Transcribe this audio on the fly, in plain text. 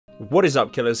What is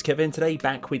up, killers? Kevin today,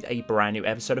 back with a brand new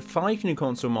episode of 5 new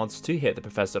console mods to hit the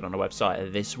professor on our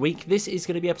website this week. This is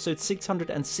going to be episode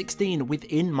 616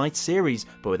 within my series,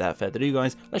 but without further ado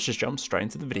guys, let's just jump straight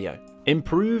into the video.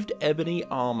 Improved Ebony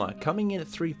Armour, coming in at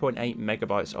 3.8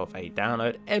 megabytes of a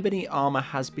download. Ebony Armour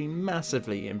has been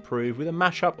massively improved with a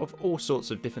mashup of all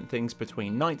sorts of different things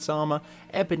between Knight's Armour,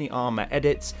 Ebony Armour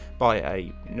edits by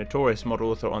a notorious mod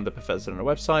author on the professor on our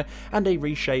website, and a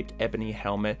reshaped Ebony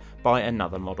helmet by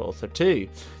another mod author too.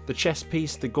 The chest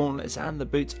piece, the gauntlets and the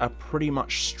boots are pretty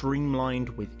much streamlined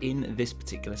within this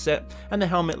particular set, and the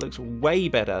helmet looks way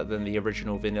better than the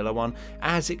original vanilla one,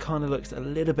 as it kind of looks a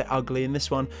little bit ugly, and this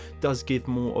one does give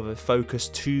more of a focus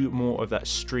to more of that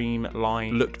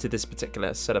streamlined look to this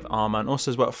particular set of armor, and also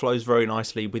as well it flows very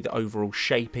nicely with the overall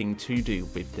shaping to do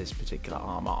with this particular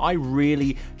armor. I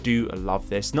really do love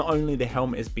this. Not only the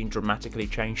helmet has been dramatically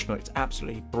changed and it's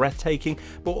absolutely breathtaking,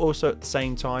 but also at the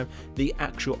same time the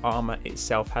actual armor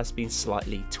itself has been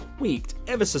slightly tweaked,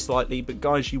 ever so slightly, but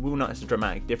guys, you will notice a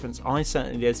dramatic difference. I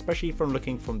certainly did, especially from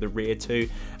looking from the rear too,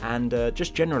 and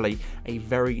just generally a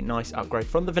very nice upgrade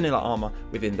from the vanilla armor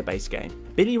within the base game.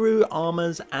 Billyro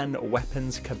Armors and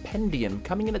Weapons Compendium,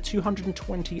 coming in at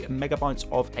 220 megabytes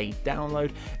of a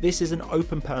download. This is an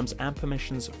open perms and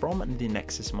permissions from the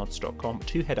nexusmods.com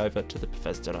to head over to the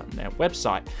Bethesda.net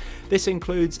website. This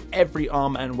includes every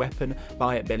armor and weapon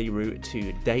by Billyro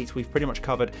to date. We've pretty much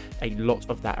covered a lot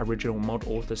of that original mod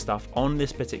author stuff on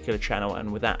this particular channel,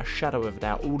 and without a shadow of a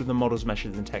doubt, all of the models,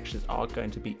 meshes and textures are going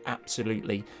to be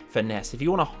absolutely finesse. If you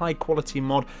want a high quality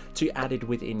mod to added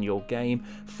within your game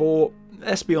for,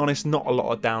 let's be honest, not a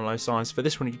lot of download size, for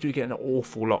this one you do get an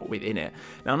awful lot within it.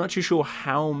 Now I'm not too sure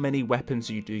how many weapons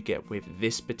you do get with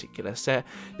this particular set.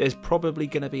 There's probably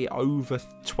going to be over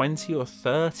 20 or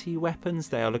 30 weapons.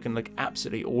 They are looking like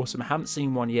absolutely awesome. I haven't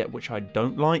seen one yet which I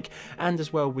don't like, and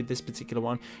as well with this particular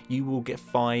one you will get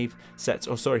 4 sets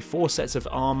of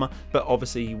armor, but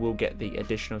obviously you will get the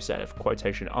additional set of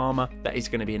quotation armor that is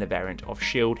going to be in a variant of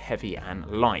shield, heavy and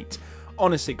light.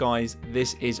 Honestly guys,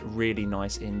 this is really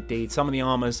nice indeed. Some of the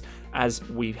armors, as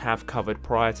we have covered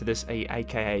prior to this,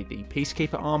 aka the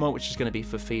Peacekeeper armor, which is going to be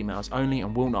for females only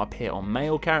and will not appear on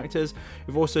male characters.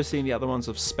 We've also seen the other ones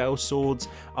of Spell Swords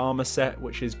armor set,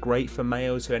 which is great for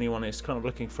males, so anyone is kind of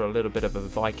looking for a little bit of a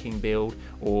Viking build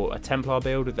or a Templar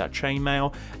build with that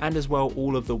chainmail, and as well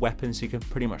all of the weapons you can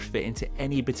pretty much fit into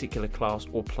any particular class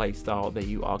or playstyle that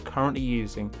you are currently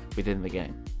using within the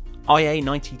game.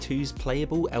 IA92's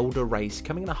Playable Elder Race,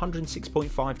 coming in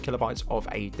 106.5 kilobytes of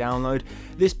a download.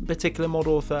 This particular mod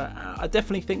author, I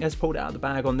definitely think has pulled it out of the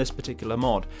bag on this particular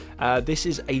mod. This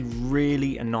is a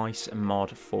really nice mod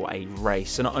for a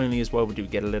race, so not only as well we do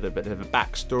get a little bit of a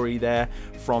backstory there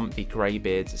from the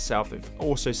Greybeards itself, they've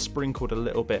also sprinkled a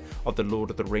little bit of the Lord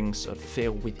of the Rings sort of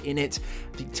feel within it.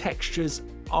 The textures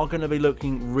are going to be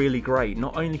looking really great,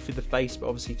 not only for the face but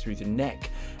obviously through the neck,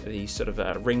 these sort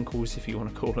of wrinkles, if you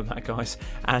want to call them that guys,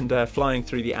 and flying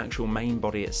through the actual main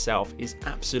body itself is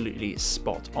absolutely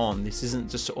spot on. This isn't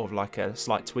just sort of like a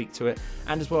slight tweak to it,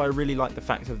 and as well I really like the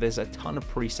fact that there's a ton of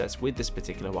presets with this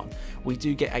particular one. We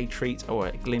do get a treat or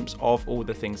a glimpse of all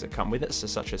the things that come with it, so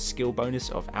such as skill bonus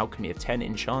of Alchemy of 10,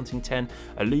 Enchanting 10,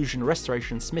 Illusion,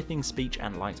 Restoration, Smithing, Speech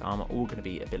and Light Armor, all going to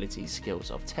be ability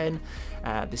skills of 10.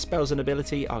 The spells and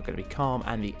ability are going to be Calm,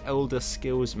 and the Elder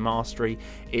skills mastery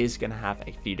is going to have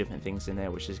a few different things in there,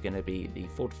 which is going to be the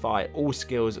Fortify all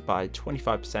skills by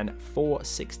 25% for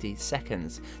 60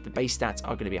 seconds. The base stats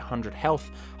are going to be 100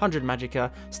 health, 100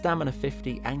 magicka, stamina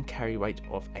 50 and carry weight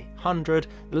of 100,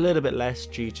 a little bit less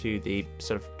due to the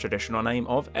sort of traditional name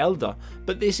of Elder.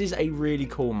 But this is a really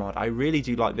cool mod. I really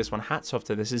do like this one. Hats off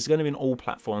to this. It's going to be on all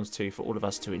platforms too for all of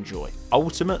us to enjoy.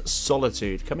 Ultimate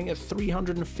Solitude, coming at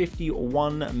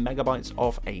 351 megabytes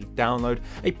of a download,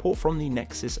 a port from the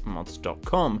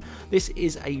nexusmods.com. This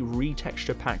is a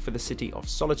retexture pack for the city of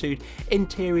Solitude,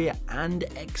 interior and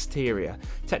exterior.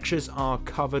 Textures are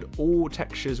covered. All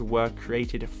textures were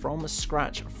created from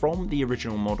scratch from the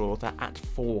original mod author at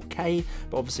 4K,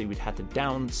 but obviously we'd had to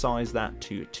downsize that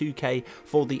to 2K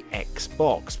for the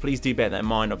Xbox. Please do bear that in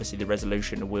mind. Obviously the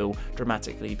resolution will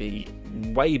dramatically be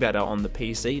way better on the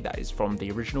PC. That is from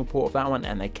the original port of that one,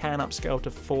 and they can upscale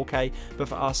to 4K, but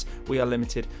for us we are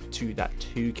limited to that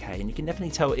 2K, and you can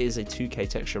definitely tell it is a 2K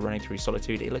texture running through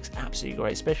Solitude. It looks absolutely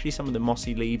great, especially some of the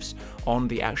mossy leaves on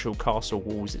the actual castle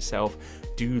walls itself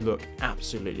do look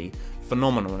absolutely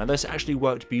phenomenal. Now this actually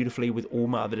worked beautifully with all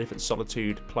my other different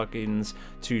Solitude plugins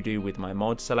to do with my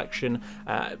mod selection.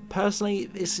 Personally,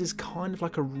 this is kind of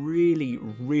like a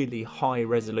really high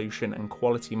resolution and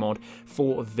quality mod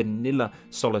for vanilla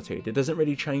Solitude. It doesn't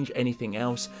really change anything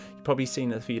else. You've probably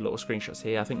seen a few little screenshots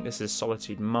here. I think this is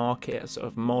Solitude Market, a sort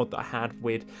of mod that I had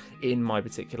with in my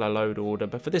particular load order,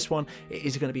 but for this one it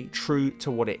is going to be true to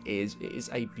what it is. It is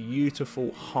a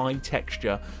beautiful high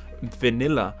texture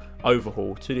vanilla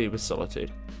overhaul to do with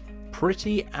Solitude.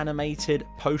 Pretty animated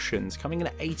potions coming in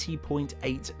at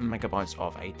 80.8 megabytes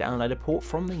of a downloader port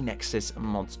from the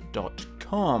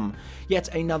nexusmods.com.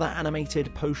 Yet another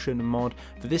animated potion mod.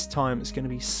 For this time it's going to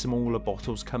be smaller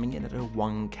bottles coming in at a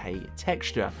 1K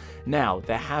texture. Now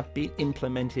there have been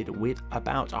implemented with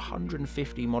about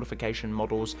 150 modification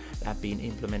models that have been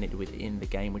implemented within the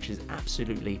game, which is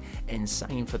absolutely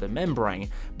insane for the membrane,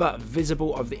 but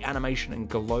visible of the animation and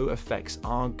glow effects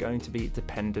are going to be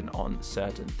dependent on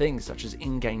certain things, such as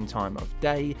in-game time of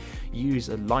day. Use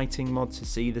a lighting mod to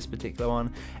see this particular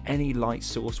one. Any light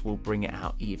source will bring it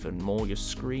out even more. Your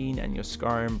screen and your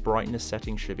Skyrim brightness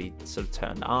settings should be sort of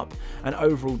turned up, and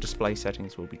overall display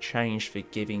settings will be changed for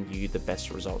giving you the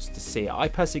best results to see it. I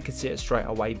personally could see it straight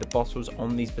away. The bottles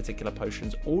on these particular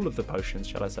potions, all of the potions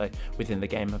shall I say, within the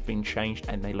game have been changed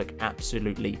and they look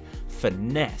absolutely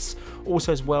finesse.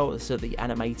 Also as well, so the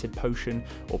animated potion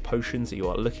or potions that you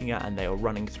are looking at and they are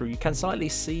running through, you can slightly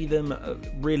see them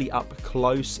really up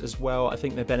close as well. I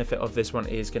think the benefit of this one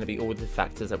is going to be all the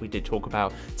factors that we did talk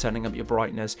about, turning up your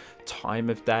brightness, time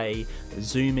of day,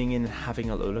 zooming in, having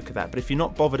a little look at that. But if you're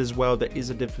not bothered as well, there is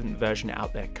a different version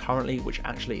out there currently, which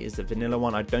actually is the vanilla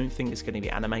one. I don't think it's going to be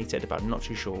animated, but I'm not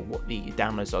too sure what the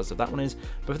download size of that one is.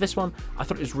 But for this one, I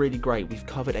thought it was really great. We've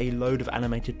covered a load of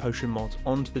animated potion mods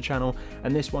onto the channel,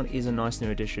 and this one is a nice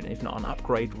new addition, if not an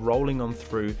upgrade, rolling on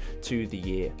through to the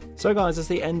year. So guys, that's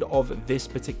the end of this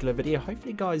particular video.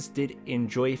 Hopefully you guys did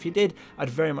enjoy. If you did, I'd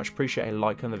very much appreciate a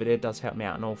like on the video. It does help me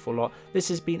out an awful lot. This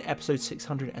has been episode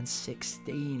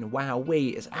 616.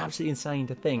 Wowee, it's absolutely insane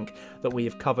to think that we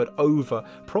have covered over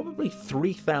probably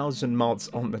 3,000 mods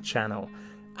on the channel.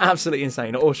 Absolutely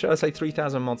insane. Or should I say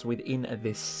 3,000 mods within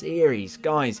this series.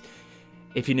 Guys,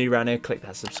 if you're new around here, click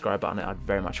that subscribe button. I'd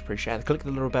very much appreciate it. Click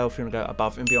the little bell if you want to go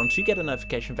above and beyond to get a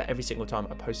notification for every single time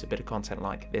I post a bit of content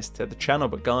like this to the channel.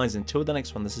 But guys, until the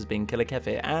next one, this has been Killerkev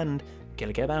here, and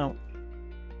Killerkev out.